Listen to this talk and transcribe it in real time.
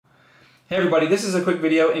Hey everybody, this is a quick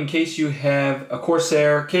video in case you have a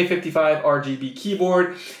Corsair K55 RGB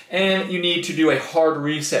keyboard and you need to do a hard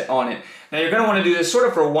reset on it. Now you're going to want to do this sort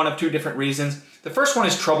of for one of two different reasons. The first one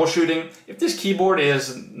is troubleshooting. If this keyboard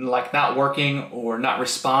is like not working or not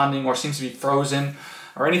responding or seems to be frozen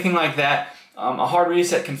or anything like that, a hard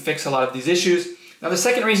reset can fix a lot of these issues. Now the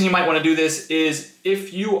second reason you might want to do this is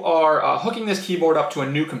if you are hooking this keyboard up to a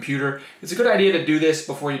new computer, it's a good idea to do this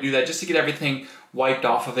before you do that just to get everything wiped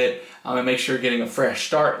off of it and make sure you're getting a fresh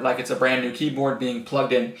start like it's a brand new keyboard being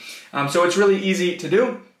plugged in. So it's really easy to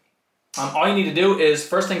do. All you need to do is,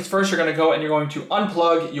 first things first, you're going to go and you're going to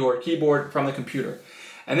unplug your keyboard from the computer.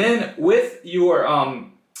 And then with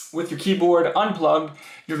your keyboard unplugged,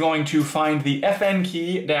 you're going to find the FN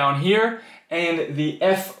key down here and the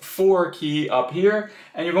F4 key up here,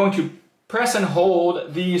 and you're going to press and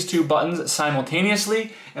hold these two buttons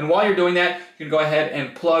simultaneously, and while you're doing that, you can go ahead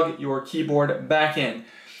and plug your keyboard back in.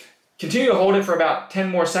 Continue to hold it for about 10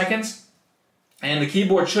 more seconds, and the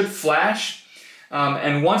keyboard should flash,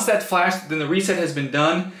 and once that's flashed, then the reset has been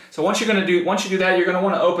done. So once you do that, you're going to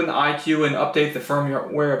want to open the iCUE and update the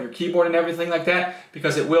firmware of your keyboard and everything like that,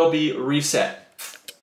 because it will be reset.